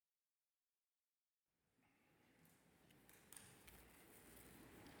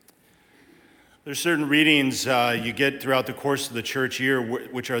There's certain readings you get throughout the course of the church year,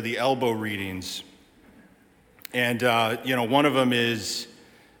 which are the elbow readings. And, one of them is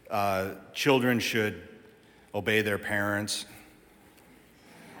children should obey their parents.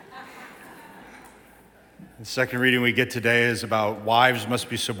 The second reading we get today is about wives must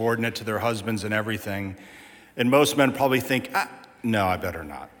be subordinate to their husbands in everything. And most men probably think, no, I better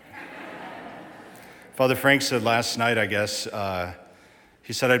not. Father Frank said last night, I guess,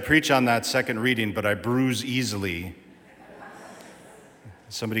 he said, I'd preach on that second reading, but I bruise easily.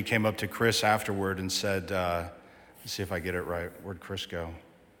 Somebody came up to Chris afterward and said, let's see if I get it right. Where'd Chris go?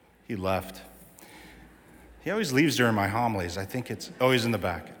 He left. He always leaves during my homilies. I think he's in the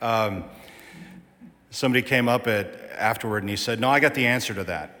back. Somebody came up afterward and he said, no, I got the answer to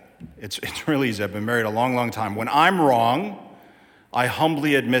that. It's really easy. I've been married a long, long time. When I'm wrong, I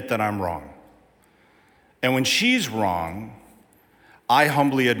humbly admit that I'm wrong. And when she's wrong, I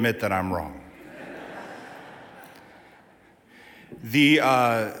humbly admit that I'm wrong.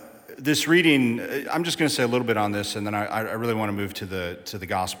 This reading, I'm just going to say a little bit on this, and then I really want to move to the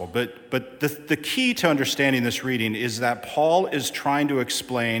gospel. But the key to understanding this reading is that Paul is trying to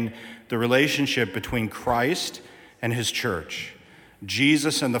explain the relationship between Christ and his church.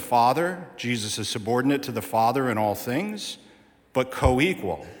 Jesus and the Father. Jesus is subordinate to the Father in all things, but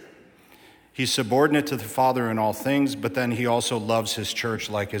co-equal. He's subordinate to the Father in all things, but then he also loves his church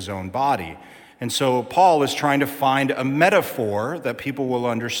like his own body. And so Paul is trying to find a metaphor that people will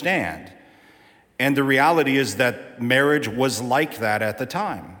understand. And the reality is that marriage was like that at the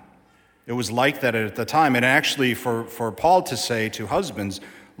time. It was like that at the time. And actually for Paul to say to husbands,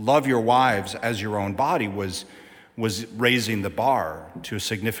 love your wives as your own body was raising the bar to a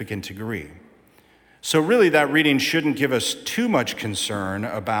significant degree. So really that reading shouldn't give us too much concern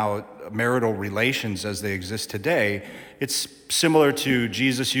about marital relations as they exist today. It's similar to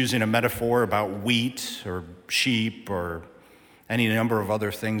Jesus using a metaphor about wheat or sheep or any number of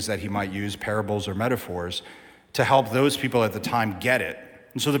other things that he might use, parables or metaphors, to help those people at the time get it.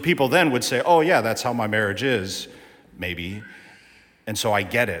 And so the people then would say, oh yeah, that's how my marriage is, maybe. And so I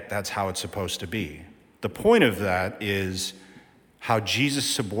get it, that's how it's supposed to be. The point of that is how Jesus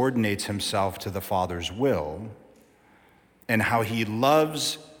subordinates himself to the Father's will and how he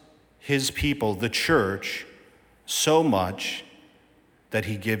loves his people, the church, so much that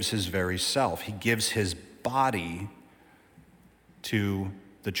he gives his very self. He gives his body to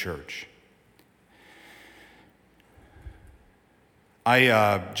the church.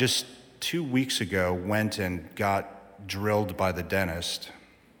 I just 2 weeks ago went and got drilled by the dentist.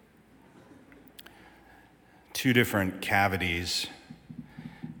 2 different cavities.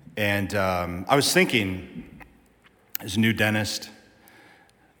 And I was thinking, as a new dentist,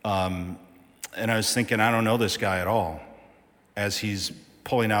 and I was thinking, I don't know this guy at all, as he's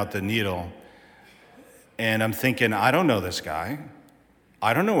pulling out the needle. And I'm thinking, I don't know this guy.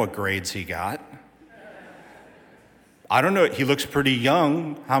 I don't know what grades he got. I don't know, he looks pretty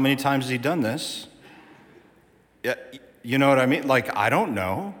young. How many times has he done this? Yeah, you know what I mean? Like, I don't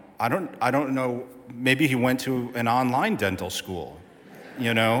know. I don't know. Maybe he went to an online dental school,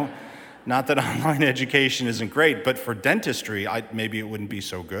 Not that online education isn't great, but for dentistry, maybe it wouldn't be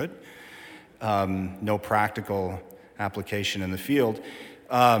so good. No practical application in the field.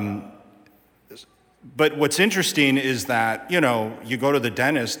 But what's interesting is that, you go to the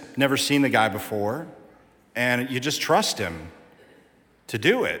dentist, never seen the guy before, and you just trust him to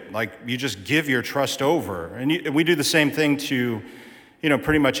do it. Like, you just give your trust over. And we do the same thing to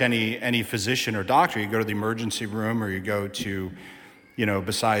pretty much any physician or doctor. You go to the emergency room, or you go to,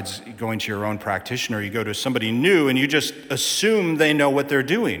 besides going to your own practitioner, you go to somebody new and you just assume they know what they're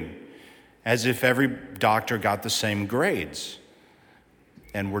doing, as if every doctor got the same grades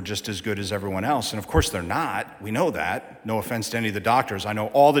and were just as good as everyone else. And of course they're not. We know that. No offense to any of the doctors. I know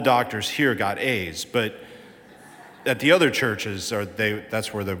all the doctors here got A's, but at the other churches,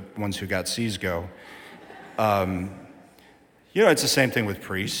 that's where the ones who got C's go. It's the same thing with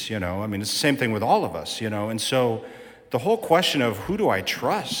priests, it's the same thing with all of us, and so the whole question of who do I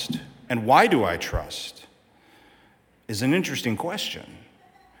trust and why do I trust is an interesting question.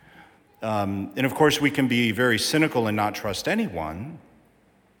 And of course, we can be very cynical and not trust anyone,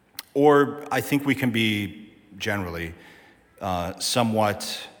 or I think we can be generally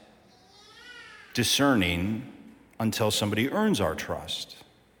somewhat discerning until somebody earns our trust.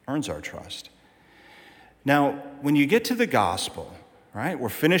 Now, when you get to the gospel, right, we're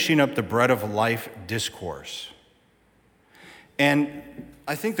finishing up the Bread of Life discourse. And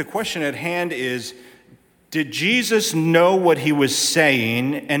I think the question at hand is, did Jesus know what he was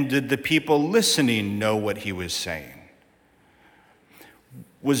saying, and did the people listening know what he was saying?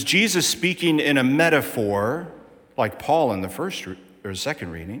 Was Jesus speaking in a metaphor, like Paul in the first or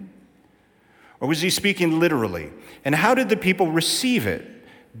second reading? Or was he speaking literally? And how did the people receive it?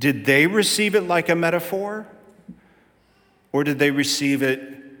 Did they receive it like a metaphor? Or did they receive it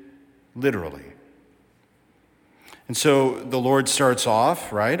literally? And so the Lord starts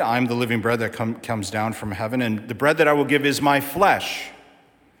off, right? I'm the living bread that comes down from heaven, and the bread that I will give is my flesh.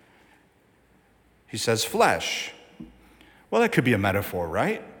 He says flesh. Well, that could be a metaphor,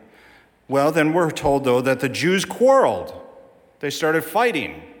 right? Well, then we're told, though, that the Jews quarreled. They started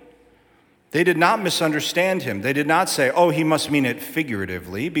fighting. They did not misunderstand him. They did not say, oh, he must mean it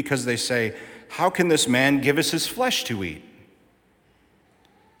figuratively, because they say, how can this man give us his flesh to eat?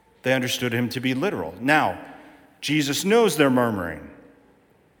 They understood him to be literal. Now, Jesus knows they're murmuring.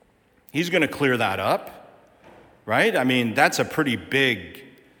 He's going to clear that up, right? I mean, that's a pretty big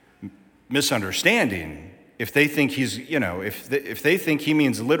misunderstanding. If they think he's, if they think he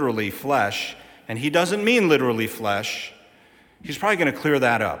means literally flesh, and he doesn't mean literally flesh, he's probably going to clear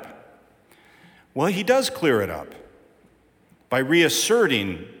that up. Well, he does clear it up by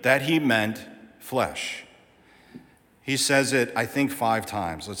reasserting that he meant flesh. He says it, I think, 5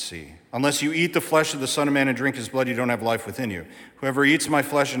 times. Let's see. Unless you eat the flesh of the Son of Man and drink his blood, you don't have life within you. Whoever eats my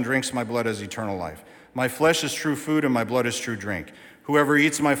flesh and drinks my blood has eternal life. My flesh is true food and my blood is true drink. Whoever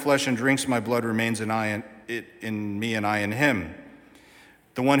eats my flesh and drinks my blood remains in me and I in him.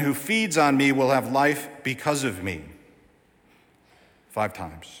 The one who feeds on me will have life because of me. 5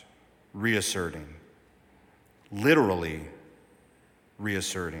 times. Reasserting. Literally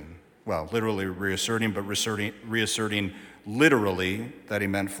reasserting. Well, literally reasserting, but reasserting literally that he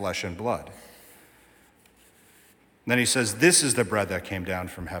meant flesh and blood. And then he says, this is the bread that came down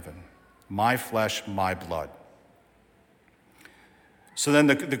from heaven. My flesh, my blood. So then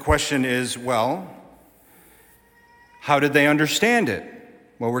the question is, well, how did they understand it?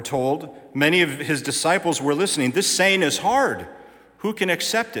 Well, we're told many of his disciples were listening. This saying is hard. Who can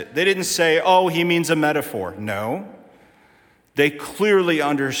accept it? They didn't say, oh, he means a metaphor. No. They clearly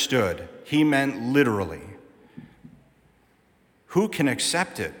understood. He meant literally. Who can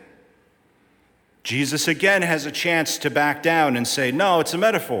accept it? Jesus again has a chance to back down and say, no, it's a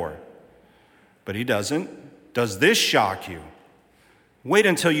metaphor. But he doesn't. Does this shock you? Wait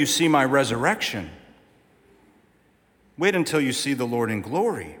until you see my resurrection. Wait until you see the Lord in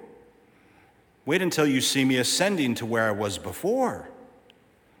glory. Wait until you see me ascending to where I was before.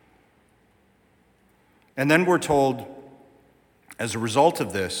 And then we're told, as a result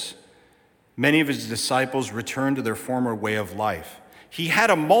of this, many of his disciples returned to their former way of life. He had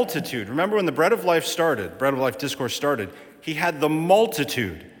a multitude. Remember when the Bread of Life started, Bread of Life discourse started, he had the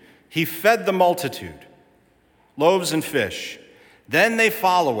multitude. He fed the multitude, loaves and fish. Then they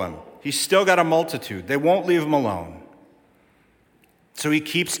follow him. He's still got a multitude. They won't leave him alone. So he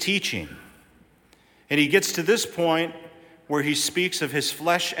keeps teaching. And he gets to this point where he speaks of his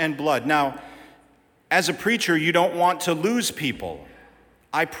flesh and blood. Now, as a preacher, you don't want to lose people.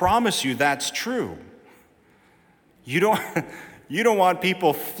 I promise you that's true. You don't want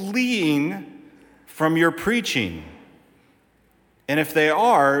people fleeing from your preaching. And if they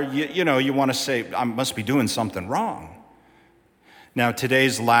are, you want to say, I must be doing something wrong. Now,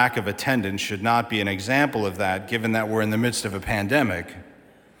 today's lack of attendance should not be an example of that, given that we're in the midst of a pandemic.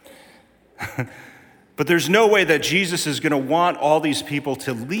 But there's no way that Jesus is going to want all these people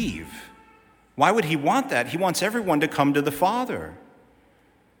to leave. Why would he want that? He wants everyone to come to the Father.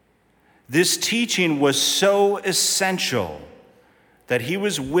 This teaching was so essential that he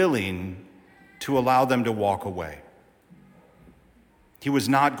was willing to allow them to walk away. He was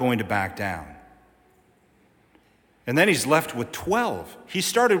not going to back down. And then he's left with 12. He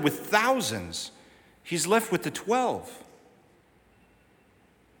started with thousands. He's left with the 12.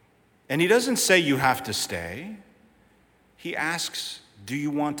 And he doesn't say you have to stay. He asks, do you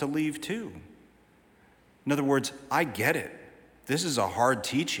want to leave too? In other words, I get it. This is a hard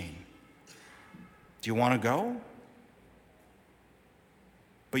teaching. Do you want to go?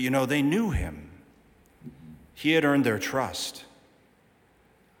 But they knew him. He had earned their trust.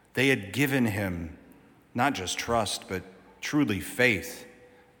 They had given him not just trust, but truly faith.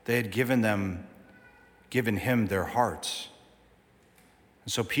 They had given him their hearts.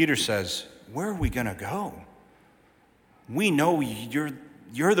 And so Peter says, where are we going to go? We know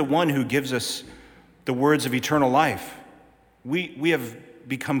you're the one who gives us the words of eternal life. We have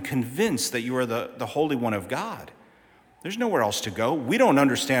become convinced that you are the Holy One of God. There's nowhere else to go. We don't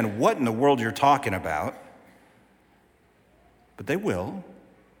understand what in the world you're talking about, but they will.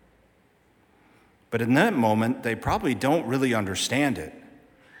 But in that moment, they probably don't really understand it,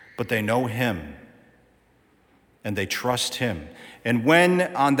 but they know him. and they trust him. And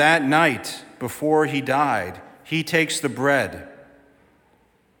when on that night before he died, he takes the bread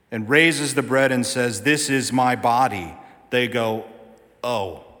and raises the bread and says, "This is my body," they go,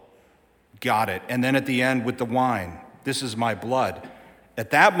 "Oh, got it." And then at the end with the wine, "This is my blood."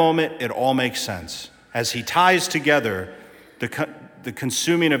 At that moment, it all makes sense. As he ties together the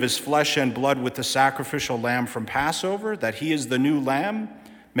consuming of his flesh and blood with the sacrificial lamb from Passover, that he is the new lamb,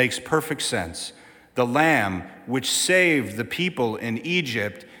 makes perfect sense. The lamb which saved the people in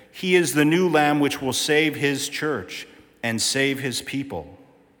Egypt, he is the new lamb which will save his church and save his people.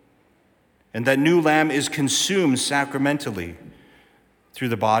 And that new lamb is consumed sacramentally through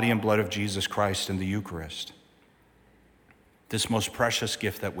the body and blood of Jesus Christ in the Eucharist. This most precious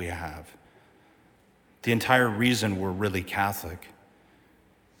gift that we have. The entire reason we're really Catholic.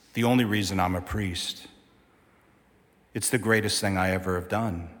 The only reason I'm a priest. It's the greatest thing I ever have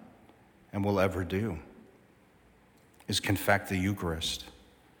done and will ever do, is confect the Eucharist.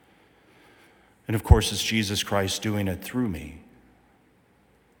 And of course, it's Jesus Christ doing it through me.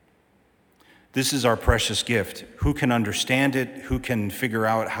 This is our precious gift. Who can understand it? Who can figure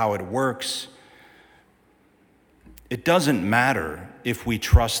out how it works? It doesn't matter if we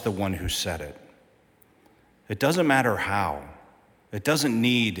trust the one who said it. It doesn't matter how. It doesn't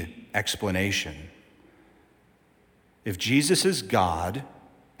need explanation. If Jesus is God,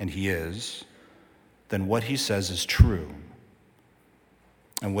 and he is, then what he says is true.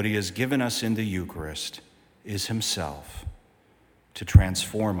 And what he has given us in the Eucharist is himself to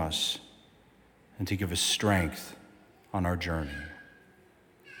transform us and to give us strength on our journey.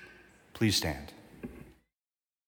 Please stand.